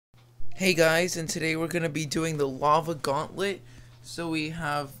Hey guys, and today we're going to be doing the lava gauntlet. So we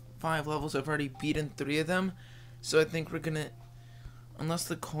have 5 levels. I've already beaten 3 of them. So I think we're going to, unless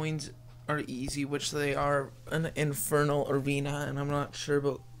the coins are easy, which they are, an Infernal arena, and I'm not sure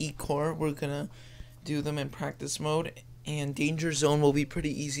about Ichor, we're going to do them in practice mode. And Danger Zone will be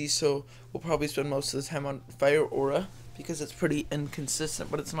pretty easy, so we'll probably spend most of the time on Fire Aura, because it's pretty inconsistent,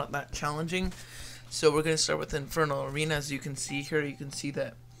 but it's not that challenging. So we're going to start with Infernal Arena. As you can see here, you can see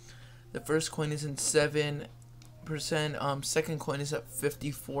that the first coin is in 7%, second coin is at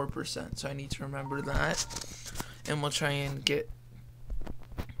 54%, so I need to remember that. And we'll try and get...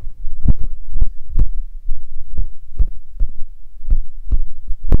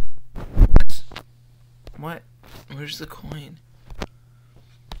 What? Where's the coin?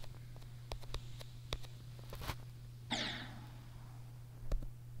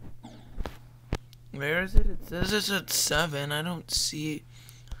 Where is it? It says it's at 7. I don't see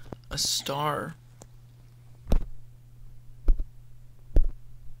a star.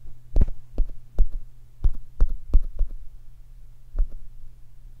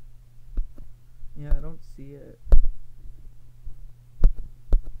 Yeah, I don't see it.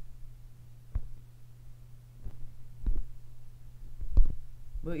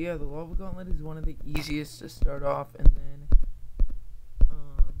 But yeah, the lava gauntlet is one of the easiest to start off, and then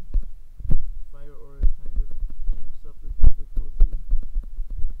Fire Aura kind of amps up the difficulty.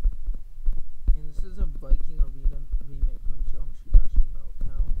 And this is a Viking arena remake from Geometry Dash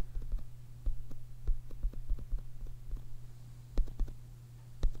Meltdown.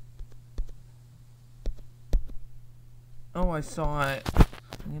 Oh, I saw it.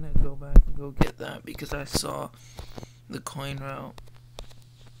 I'm gonna go back and go get that because I saw the coin route.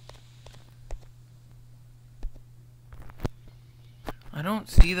 I don't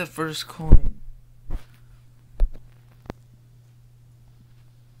see the first coin.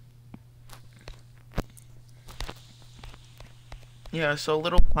 Yeah, I saw a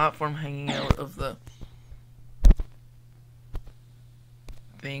little platform hanging out of the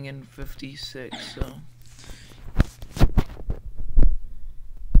thing in 56, so...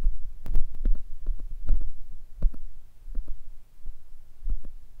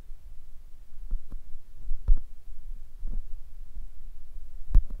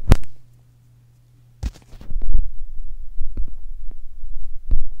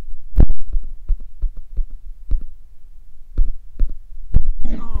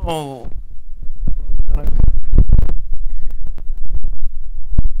 Oh.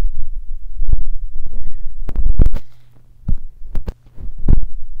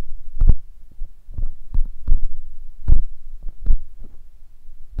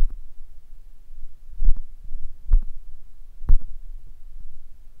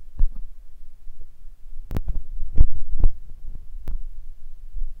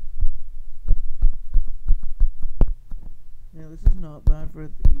 Yeah, this is not bad for a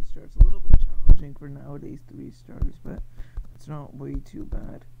 3-star. It's a little bit challenging for nowadays 3-stars, but it's not way too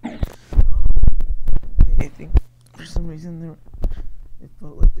bad. Okay, I think for some reason it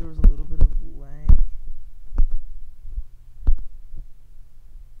felt like there was a little bit of lag.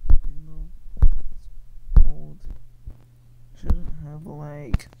 Even though it's old, shouldn't have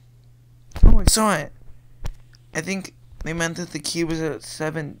lag. Oh, I saw it. I think they meant that the key was at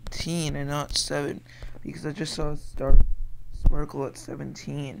 17 and not 7, because I just saw a star sparkle at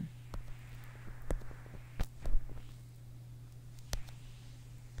 17.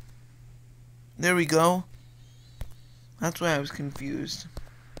 There we go. That's why I was confused.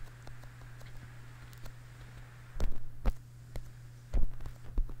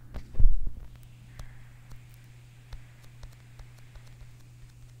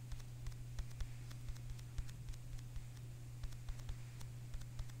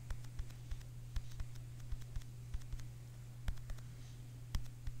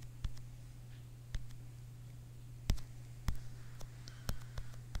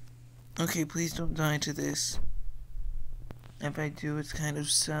 Okay, please don't die to this. If I do, it's kind of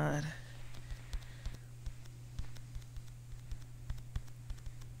sad.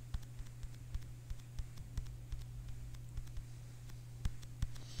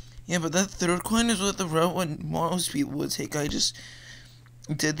 Yeah, but that third coin is what the route what most people would take. I just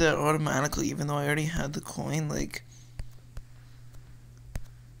did that automatically, even though I already had the coin, like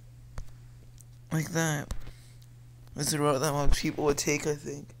that. That's the route that most people would take, I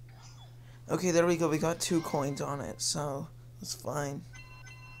think. Okay, there we go. We got 2 coins on it, so that's fine.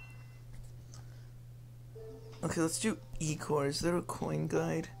 Okay, let's do Ichor. Is there a coin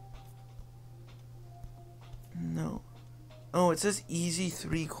guide? No. Oh, it says easy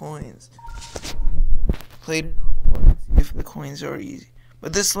 3 coins. Play it in normal mode and see if the coins are easy.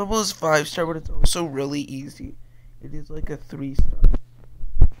 But this level is 5-star, but it's also really easy. It is like a 3-star.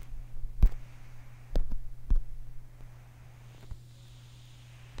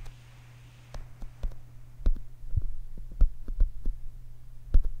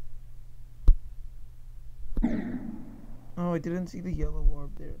 Oh, I didn't see the yellow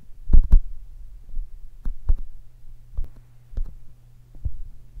orb there.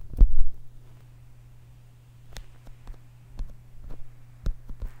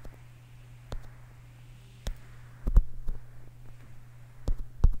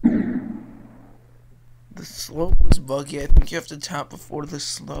 The slope was buggy. I think you have to tap before the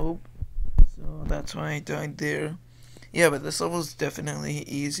slope. So that's why I died there. Yeah, but this level is definitely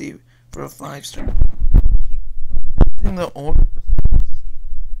easy for a 5-star. Using the orb.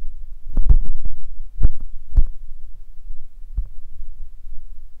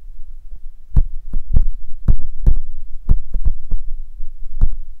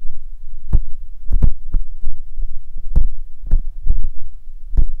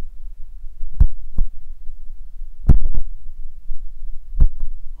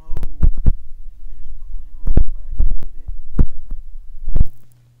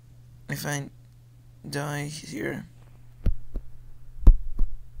 If I die here.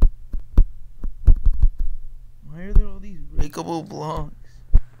 Why are there all these breakable blocks?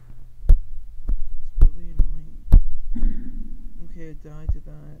 It's really annoying. Okay, I died to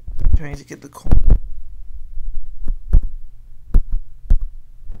that. I'm trying to get the coin.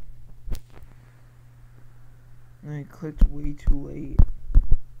 And I clicked way too late.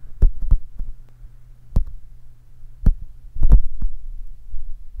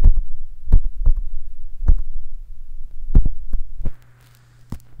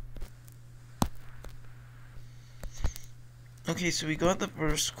 Okay, so we got the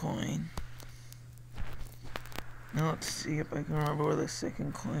first coin. Now let's see if I can remember where the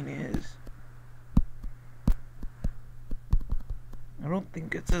second coin is. I don't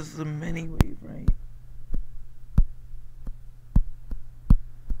think it says the mini wave, right?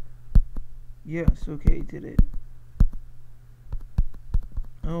 Yes, okay, did it.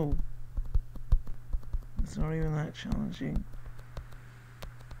 Oh. It's not even that challenging.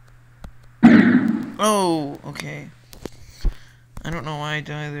 Oh, okay. I don't know why I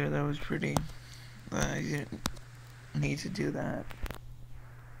died there, that was pretty... I didn't need to do that.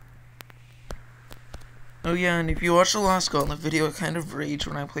 Oh yeah, and if you watch the last Gauntlet video, I kind of raged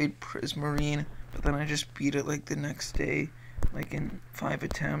when I played Prismarine, but then I just beat it like the next day, like in 5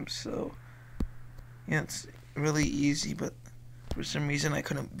 attempts, so... Yeah, it's really easy, but for some reason I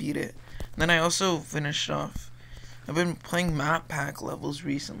couldn't beat it. And then I also finished off... I've been playing map pack levels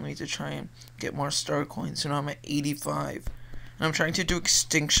recently to try and get more star coins, so now I'm at 85. And I'm trying to do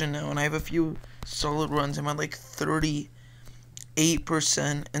Extinction now, and I have a few solid runs. I'm at like 38%,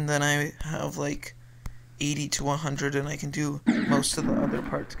 and then I have like 80 to 100, and I can do most of the other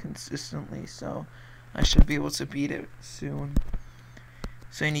parts consistently, so I should be able to beat it soon.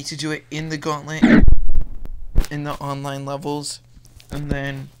 So I need to do it in the Gauntlet, in the online levels, and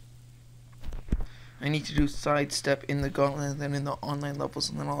then I need to do Sidestep in the Gauntlet, and then in the online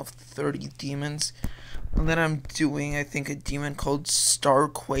levels, and then I'll have 30 demons. And then I'm doing, I think, a demon called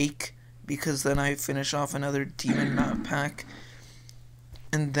Starquake, because then I finish off another demon map pack.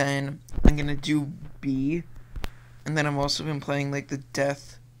 And then I'm gonna do B. And then I've also been playing like the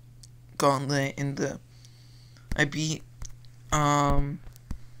Death Gauntlet in the... I beat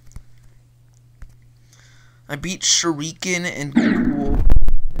Shuriken and Cool. I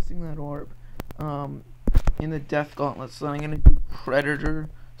keep missing that orb. In the Death Gauntlet. So then I'm gonna do Predator.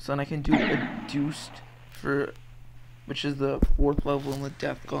 So then I can do Adduced, which is the 4th level in the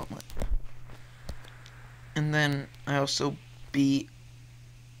Death Gauntlet. And then I also beat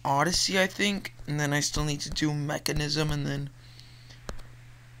Odyssey, I think, and then I still need to do Mechanism, and then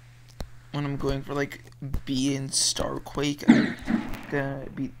when I'm going for like B and Starquake, I'm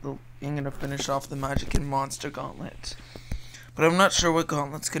gonna finish off the Magic and Monster Gauntlets. But I'm not sure what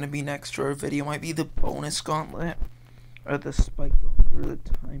Gauntlet's gonna be next for our video. It might be the bonus Gauntlet, or the Spike Gauntlet, or the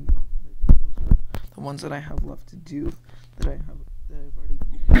Time Gauntlet. The ones that I have left to do, that I've already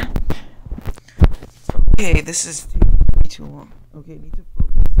beat. Okay, this is taking way too long. Okay, I need to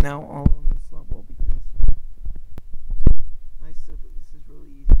focus now all on this level, because I said that this is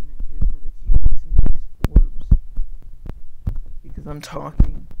really easy, and it is, but I keep missing these orbs because I'm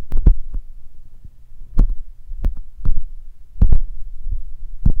talking.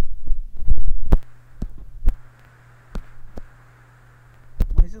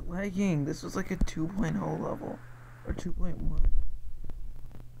 Why is it lagging? This was like a 2.0 level, or 2.1.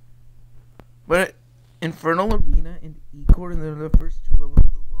 But Infernal Arena and Ichor, and they're the first two levels of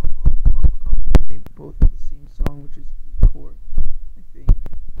the lava gauntlet. They both have the same song, which is Ichor, I think.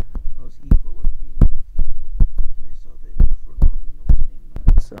 Or else Ichor would have been easy. And I saw that Infernal Arena was named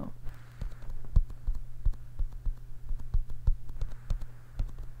that, so.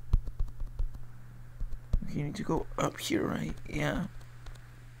 Okay, you need to go up here, right? Yeah.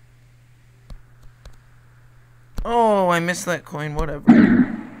 Oh, I missed that coin, whatever.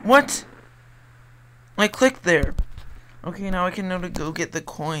 What? I clicked there. Okay, now I can know to go get the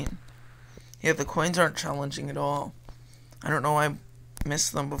coin. Yeah, the coins aren't challenging at all. I don't know, I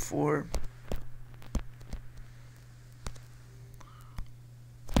missed them before.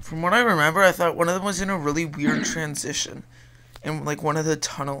 From what I remember, I thought one of them was in a really weird transition. In, like, one of the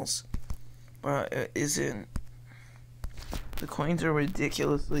tunnels. But it isn't. The coins are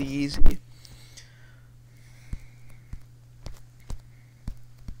ridiculously easy.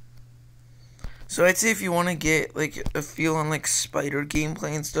 So I'd say if you want to get like a feel on like spider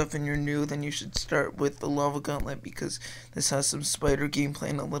gameplay and stuff and you're new, then you should start with the Lava Gauntlet because this has some spider gameplay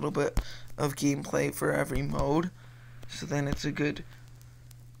and a little bit of gameplay for every mode. So then it's a good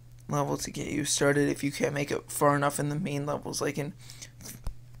level to get you started if you can't make it far enough in the main levels. Like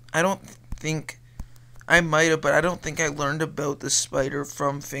I don't think I might have, but I don't think I learned about the spider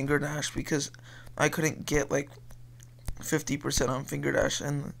from Finger Dash because I couldn't get like 50% on Finger Dash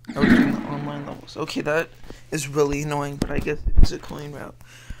and I was doing the online levels. Okay, that is really annoying, but I guess it is a coin route.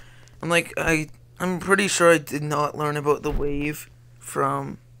 I'm pretty sure I did not learn about the wave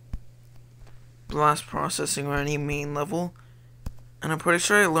from blast processing or any main level. And I'm pretty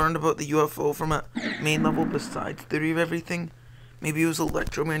sure I learned about the UFO from a main level besides Theory of Everything. Maybe it was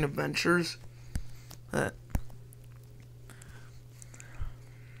Electroman Adventures. But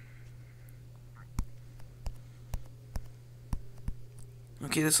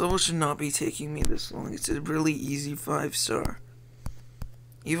okay, this level should not be taking me this long. It's a really easy 5-star.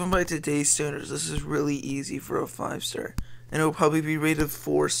 Even by today's standards, this is really easy for a 5-star. And it will probably be rated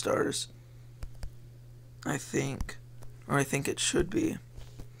 4 stars. I think. Or I think it should be.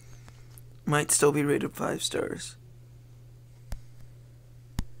 Might still be rated 5 stars.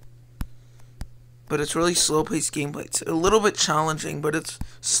 But it's really slow-paced gameplay. It's a little bit challenging, but it's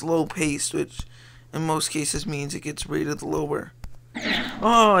slow-paced, which in most cases means it gets rated lower.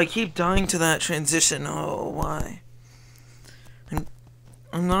 Oh, I keep dying to that transition. Oh, why?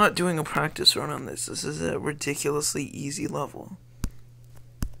 I'm not doing a practice run on this. This is a ridiculously easy level.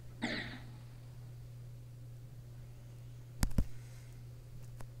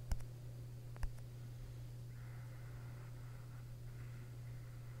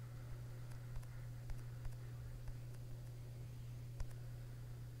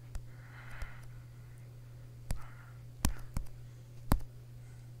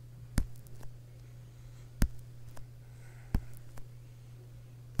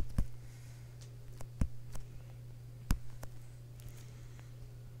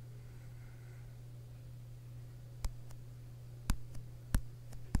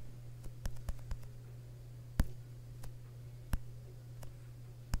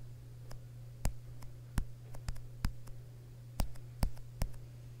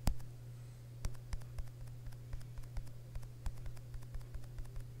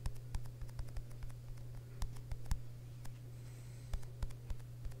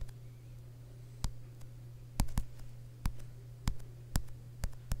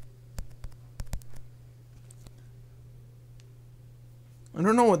 I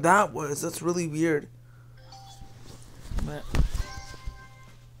don't know what that was. That's really weird. But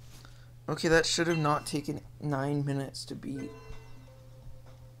okay, that should have not taken 9 minutes to beat.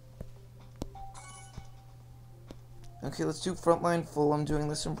 Okay, let's do Frontline full. I'm doing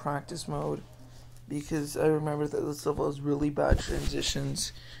this in practice mode because I remember that this level has really bad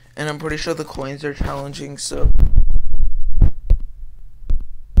transitions and I'm pretty sure the coins are challenging, so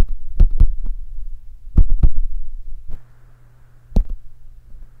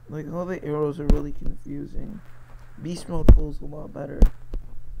like, all the arrows are really confusing. Beast mode full is a lot better.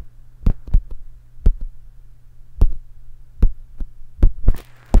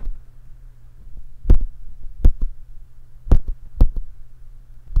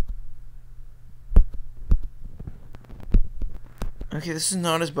 Okay, this is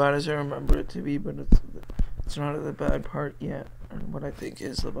not as bad as I remember it to be, but it's not the bad part yet, or what I think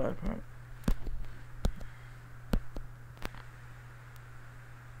is the bad part.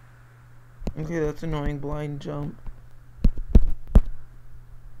 Okay, that's annoying. Blind jump.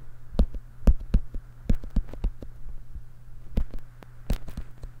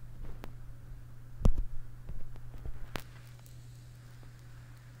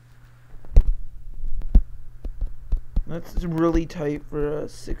 That's really tight for a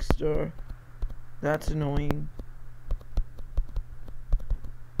 6-star. That's annoying.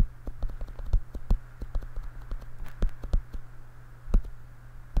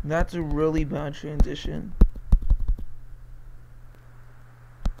 That's a really bad transition.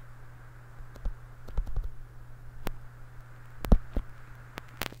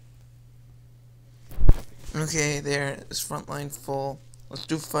 Okay, there is Frontline full. Let's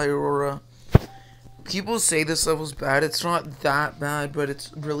do Fire Aura. People say this level's bad. It's not that bad, but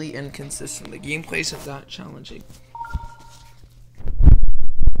it's really inconsistent. The gameplay isn't that challenging.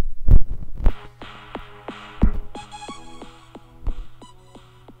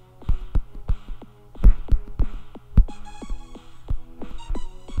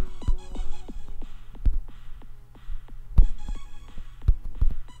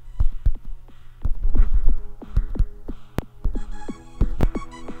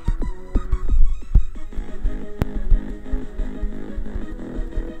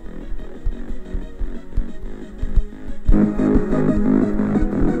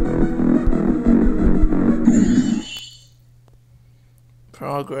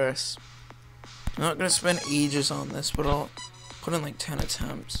 Progress. I'm not gonna spend ages on this, but I'll put in like 10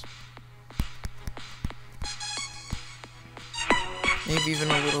 attempts. Maybe even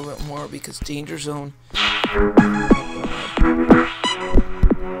a little bit more because Danger Zone. Really,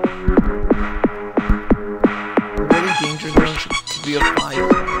 Danger Zone could be a 5.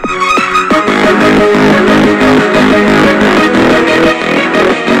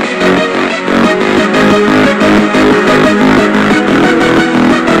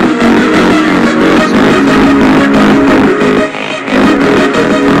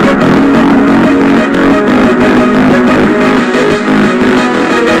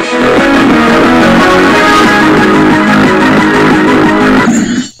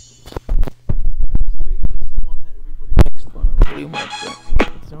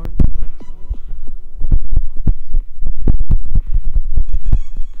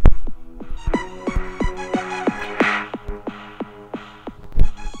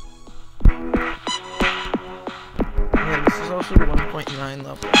 Also 1.9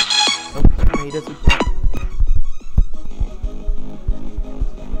 level. Made as a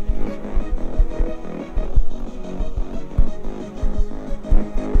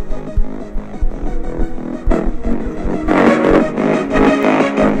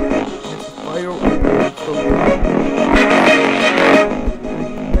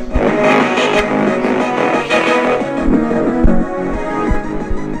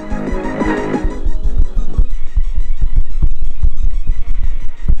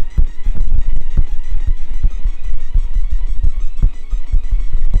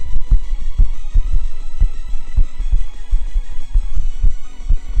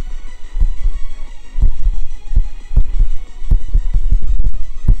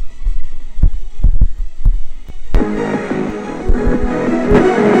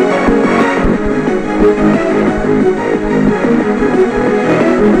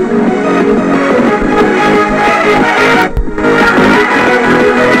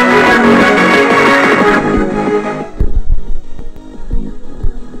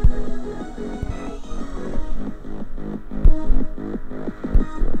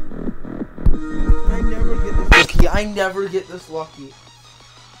I never get this lucky.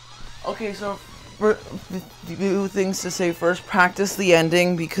 Okay, so for a few things to say first, practice the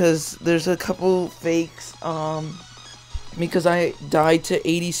ending because there's a couple fakes. Because I died to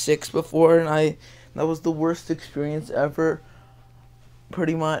 86 before and that was the worst experience ever.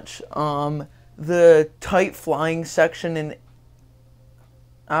 Pretty much. The tight flying section in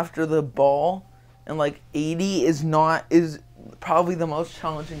after the ball and like 80 is probably the most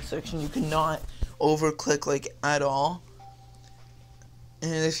challenging section. You cannot overclick like at all,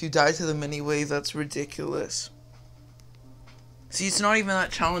 and if you die to the mini wave, that's ridiculous. See, it's not even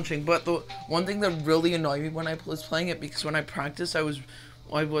that challenging, but the one thing that really annoyed me when I was playing it, because when I practiced I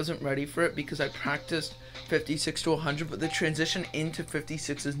wasn't ready for it because I practiced 56 to 100, but the transition into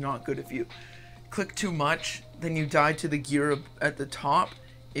 56 is not good. If you click too much, then you die to the gear at the top.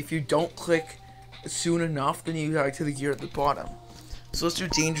 If you don't click soon enough, then you die to the gear at the bottom. So let's do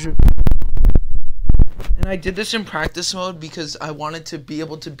danger. And I did this in practice mode because I wanted to be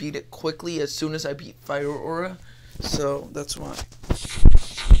able to beat it quickly as soon as I beat Fire Aura. So that's why.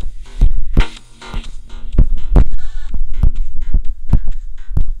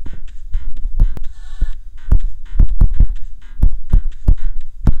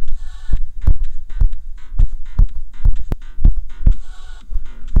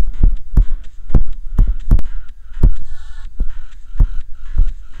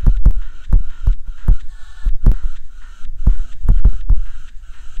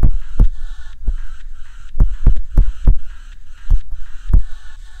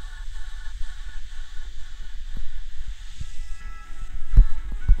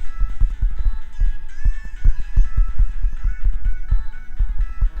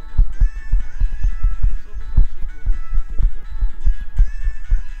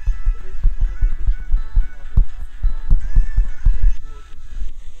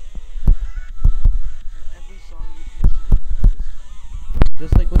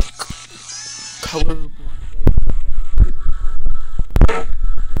 just like with color blind.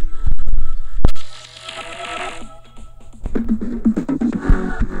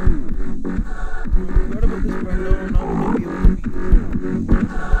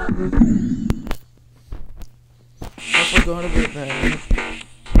 I forgot about that.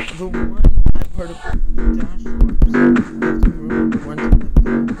 The one bad part of the dash warps, you have to remember when to let go.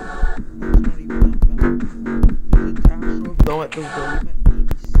 That's not even that bad. There's a dash warp though at the wave at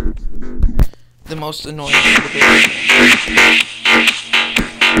 86, which is the most annoying part of it.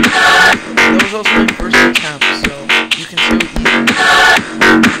 That was also my first attempt, so you can see what easy. I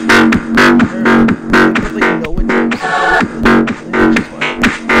have like no attempts, which is why.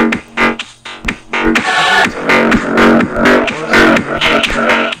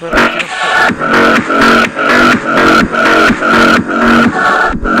 But I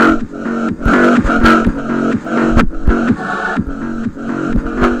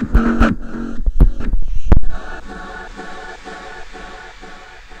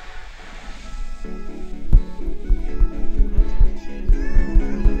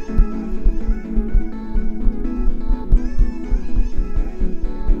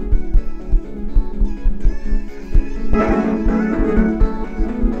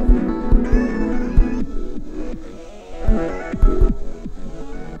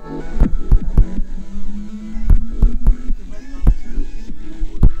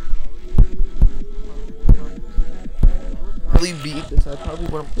beat this, I probably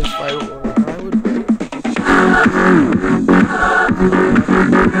wouldn't play Fire Aura. I would.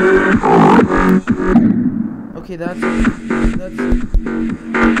 Okay, that's a main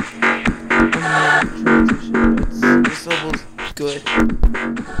transition, but this level's good.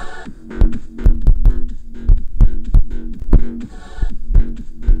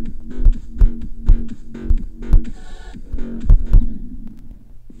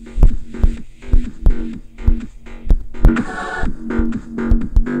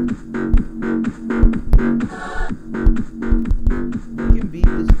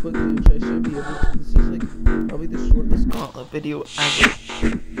 Video ever.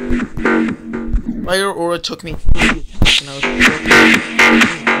 Fire Aura took me 3 attempts and I was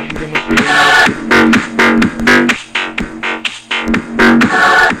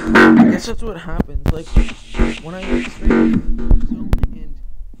I guess that's what happens. Like when I experience zone and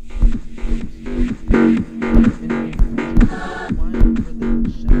for the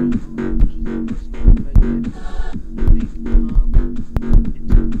shadow, which is the first one that I did. I think it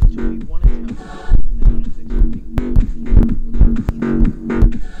took me 1 attempt and then when I was expecting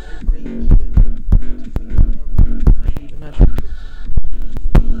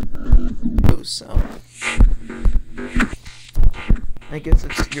so I guess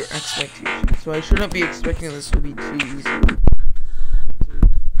it's your expectation. So I shouldn't be expecting this to be too easy.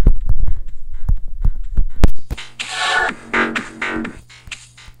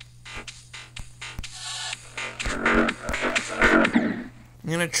 I'm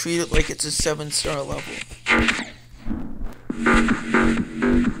gonna treat it like it's a 7-star level.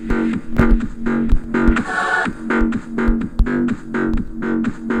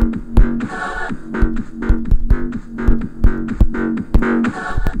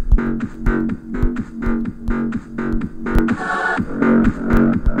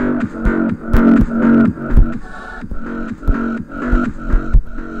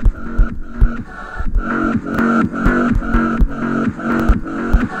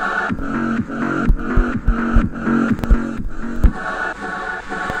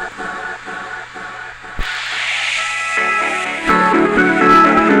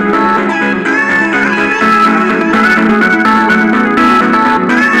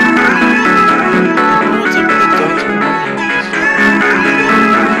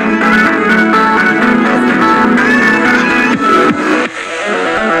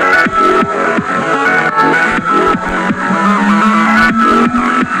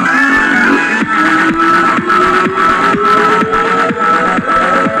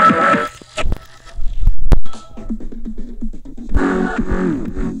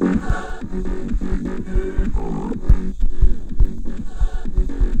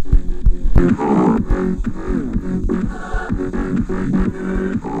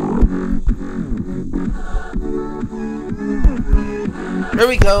 There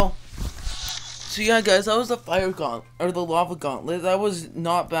we go. So yeah, guys, that was the fire gauntlet, or the lava gauntlet. That was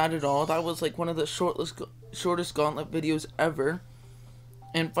not bad at all. That was like one of the shortest gauntlet videos ever.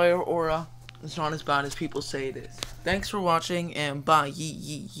 And Fire Aura is not as bad as people say it is. Thanks for watching, and bye.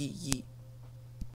 Yee.